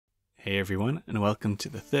Hey everyone, and welcome to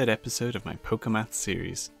the third episode of my PokéMaths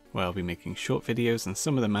series, where I'll be making short videos on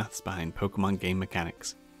some of the maths behind Pokemon game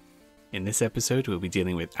mechanics. In this episode, we'll be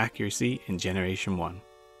dealing with accuracy in Generation 1.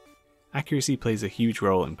 Accuracy plays a huge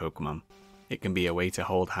role in Pokemon. It can be a way to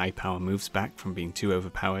hold high power moves back from being too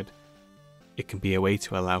overpowered. It can be a way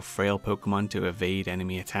to allow frail Pokemon to evade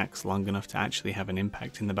enemy attacks long enough to actually have an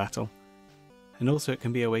impact in the battle. And also it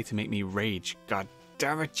can be a way to make me rage. God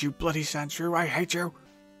damn it, you bloody Sandshrew, I hate you!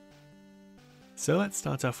 So let's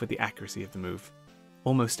start off with the accuracy of the move.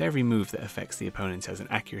 Almost every move that affects the opponent has an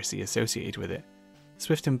accuracy associated with it.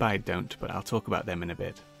 Swift and Bide don't, but I'll talk about them in a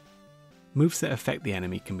bit. Moves that affect the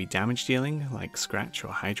enemy can be damage dealing, like Scratch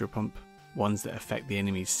or Hydro Pump, ones that affect the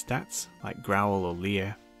enemy's stats, like Growl or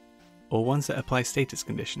Leer, or ones that apply status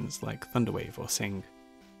conditions, like Thunder Wave or Sing.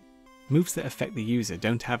 Moves that affect the user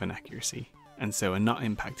don't have an accuracy, and so are not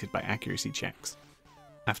impacted by accuracy checks.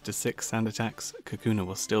 After 6 sand attacks, Kakuna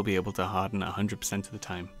will still be able to harden 100% of the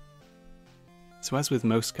time. So as with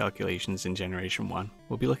most calculations in Generation 1,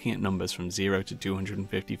 we'll be looking at numbers from 0 to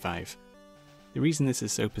 255. The reason this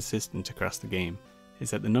is so persistent across the game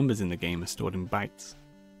is that the numbers in the game are stored in bytes.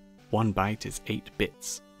 1 byte is 8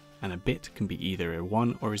 bits, and a bit can be either a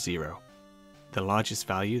 1 or a 0. The largest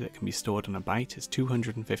value that can be stored on a byte is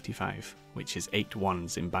 255, which is 8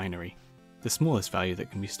 ones in binary. The smallest value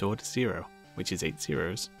that can be stored is 0, which is 8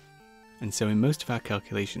 zeros, and so in most of our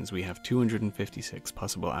calculations we have 256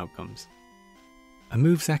 possible outcomes. A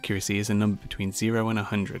move's accuracy is a number between 0 and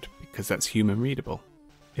 100 because that's human readable.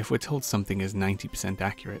 If we're told something is 90%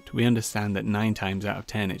 accurate, we understand that 9 times out of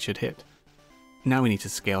 10 it should hit. Now we need to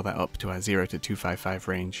scale that up to our 0 to 255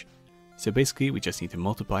 range, so basically we just need to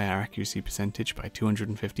multiply our accuracy percentage by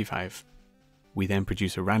 255. We then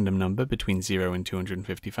produce a random number between 0 and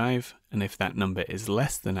 255, and if that number is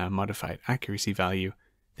less than our modified accuracy value,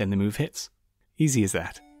 then the move hits. Easy as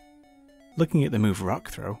that. Looking at the move Rock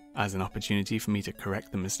Throw as an opportunity for me to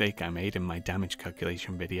correct the mistake I made in my damage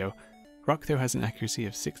calculation video, Rock Throw has an accuracy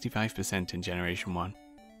of 65% in Generation 1.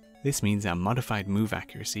 This means our modified move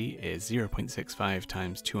accuracy is 0.65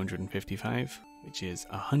 times 255, which is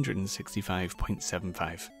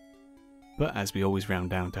 165.75. But as we always round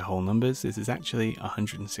down to whole numbers, this is actually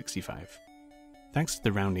 165. Thanks to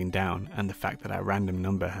the rounding down and the fact that our random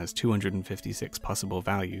number has 256 possible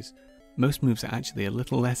values, most moves are actually a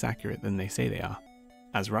little less accurate than they say they are,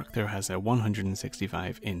 as Rock Throw has a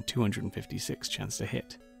 165 in 256 chance to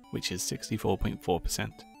hit, which is 64.4%.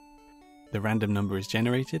 The random number is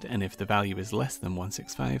generated, and if the value is less than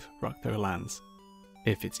 165, Rock Throw lands.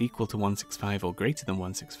 If it's equal to 165 or greater than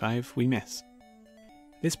 165, we miss.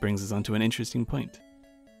 This brings us on to an interesting point.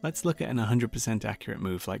 Let's look at an 100% accurate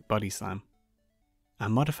move like Body Slam. Our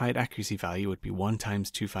modified accuracy value would be 1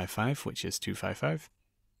 times 255, which is 255.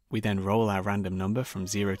 We then roll our random number from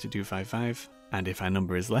 0 to 255, and if our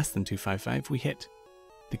number is less than 255, we hit.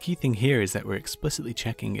 The key thing here is that we're explicitly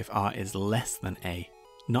checking if R is less than A,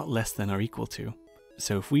 not less than or equal to.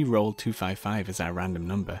 So if we roll 255 as our random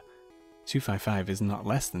number, 255 is not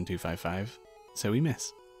less than 255, so we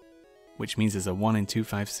miss. Which means there's a 1 in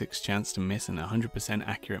 256 chance to miss an 100%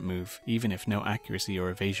 accurate move, even if no accuracy or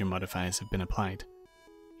evasion modifiers have been applied.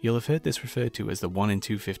 You'll have heard this referred to as the 1 in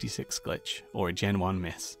 256 glitch, or a Gen 1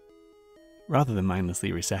 miss. Rather than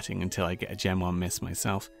mindlessly resetting until I get a Gen 1 miss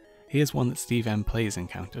myself, here's one that Steve M. Plays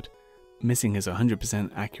encountered, missing his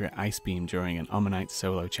 100% accurate Ice Beam during an Omanyte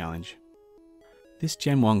solo challenge. This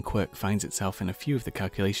Gen 1 quirk finds itself in a few of the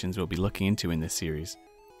calculations we'll be looking into in this series,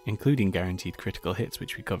 including guaranteed critical hits,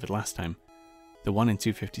 which we covered last time. The 1 in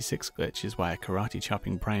 256 glitch is why a Karate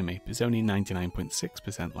Chopping Primeape is only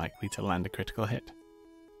 99.6% likely to land a critical hit.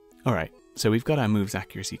 Alright, so we've got our move's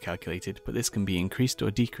accuracy calculated, but this can be increased or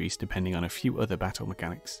decreased depending on a few other battle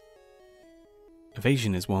mechanics.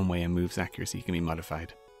 Evasion is one way a move's accuracy can be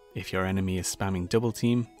modified. If your enemy is spamming Double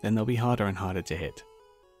Team, then they'll be harder and harder to hit.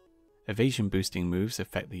 Evasion boosting moves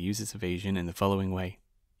affect the user's evasion in the following way.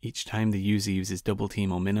 Each time the user uses Double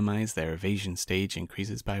Team or Minimize, their evasion stage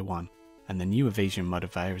increases by 1, and the new evasion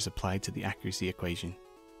modifier is applied to the accuracy equation.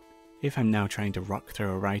 If I'm now trying to Rock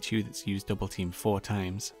Throw a Raichu that's used Double Team 4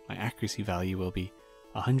 times, my accuracy value will be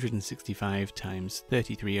 165 times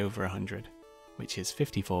 33 over 100, which is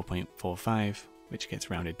 54.45, which gets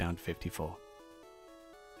rounded down to 54.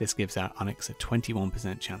 This gives our Onix a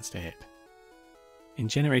 21% chance to hit. In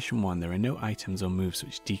Generation 1 there are no items or moves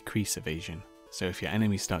which decrease evasion, so if your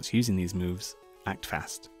enemy starts using these moves, act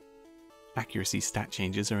fast. Accuracy stat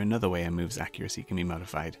changes are another way a move's accuracy can be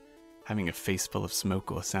modified. Having a face full of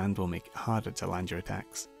smoke or sand will make it harder to land your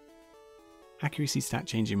attacks. Accuracy stat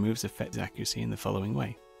changing moves affect accuracy in the following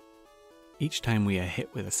way. Each time we are hit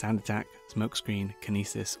with a sand attack, smoke screen,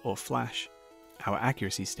 kinesis, or flash, our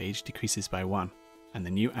accuracy stage decreases by 1, and the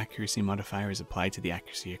new accuracy modifier is applied to the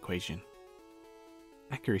accuracy equation.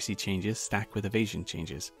 Accuracy changes stack with evasion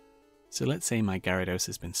changes. So let's say my Gyarados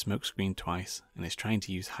has been smoke screened twice and is trying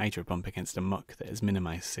to use Hydro Bump against a Muck that is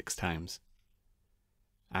minimized 6 times.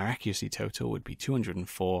 Our accuracy total would be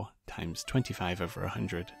 204 times 25 over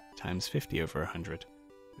 100 times 50 over 100,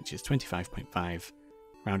 which is 25.5,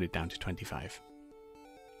 rounded down to 25,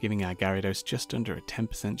 giving our Gyarados just under a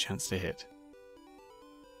 10% chance to hit.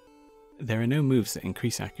 There are no moves that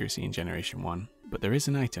increase accuracy in Generation 1, but there is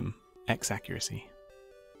an item, X Accuracy.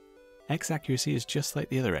 X Accuracy is just like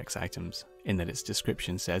the other X items, in that its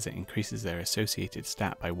description says it increases their associated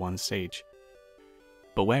stat by 1 stage.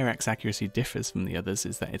 But where X Accuracy differs from the others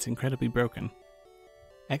is that it's incredibly broken.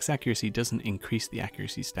 X Accuracy doesn't increase the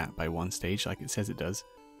accuracy stat by 1 stage like it says it does.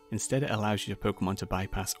 Instead, it allows your Pokemon to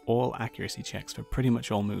bypass all accuracy checks for pretty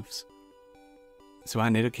much all moves. So our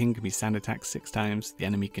Nidoking can be sand attacked 6 times, the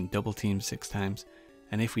enemy can double team 6 times,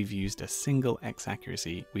 and if we've used a single X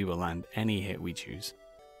Accuracy, we will land any hit we choose.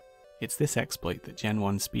 It's this exploit that Gen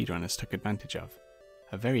 1 speedrunners took advantage of.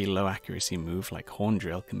 A very low accuracy move like Horn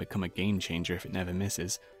Drill can become a game changer if it never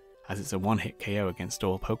misses, as it's a one-hit KO against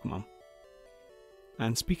all Pokemon.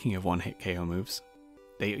 And speaking of one-hit KO moves,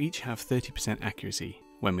 they each have 30% accuracy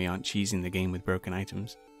when we aren't cheesing the game with broken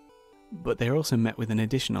items, but they're also met with an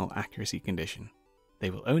additional accuracy condition. They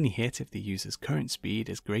will only hit if the user's current speed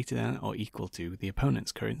is greater than or equal to the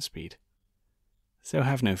opponent's current speed. So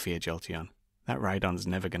have no fear, Jolteon. That Rhydon's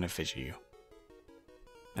never going to fissure you.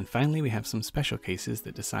 And finally, we have some special cases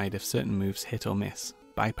that decide if certain moves hit or miss,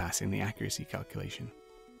 bypassing the accuracy calculation.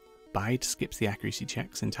 Bide skips the accuracy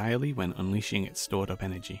checks entirely when unleashing its stored up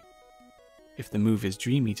energy. If the move is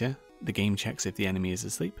Dream Eater, the game checks if the enemy is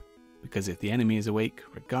asleep, because if the enemy is awake,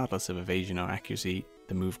 regardless of evasion or accuracy,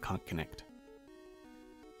 the move can't connect.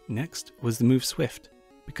 Next was the move Swift,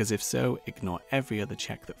 because if so, ignore every other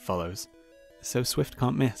check that follows. So Swift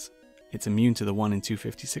can't miss. It's immune to the 1 in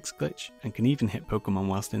 256 glitch, and can even hit Pokemon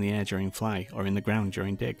whilst in the air during Fly, or in the ground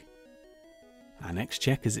during Dig. Our next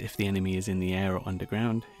check is if the enemy is in the air or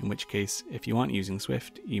underground, in which case, if you aren't using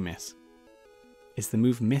Swift, you miss. Is the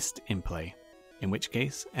move Missed in play, in which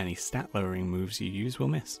case, any stat lowering moves you use will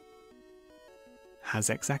miss. Has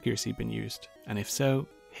X Accuracy been used, and if so,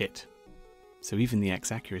 hit. So even the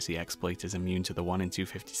X Accuracy exploit is immune to the 1 in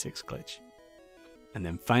 256 glitch. And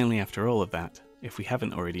then finally, after all of that, if we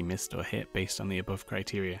haven't already missed or hit based on the above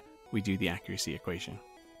criteria, we do the accuracy equation.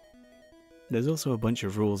 There's also a bunch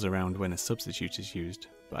of rules around when a substitute is used,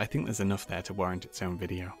 but I think there's enough there to warrant its own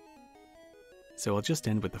video. So I'll just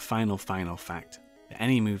end with the final fact, that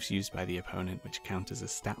any moves used by the opponent which count as a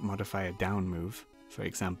stat modifier down move, for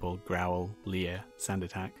example Growl, Leer, Sand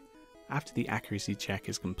Attack, after the accuracy check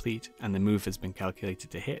is complete and the move has been calculated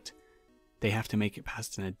to hit, they have to make it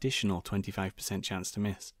past an additional 25% chance to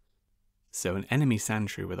miss. So an enemy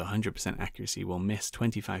Sandshrew with 100% accuracy will miss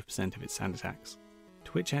 25% of its sand attacks,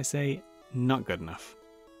 to which I say, not good enough.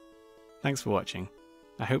 Thanks for watching.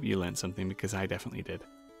 I hope you learned something because I definitely did.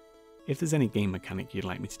 If there's any game mechanic you'd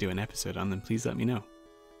like me to do an episode on, then please let me know.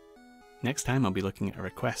 Next time I'll be looking at a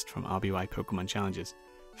request from RBY Pokemon Challenges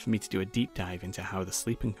for me to do a deep dive into how the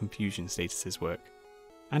sleep and confusion statuses work,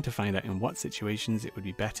 and to find out in what situations it would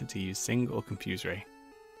be better to use Sing or Confuse Ray.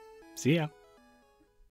 See ya!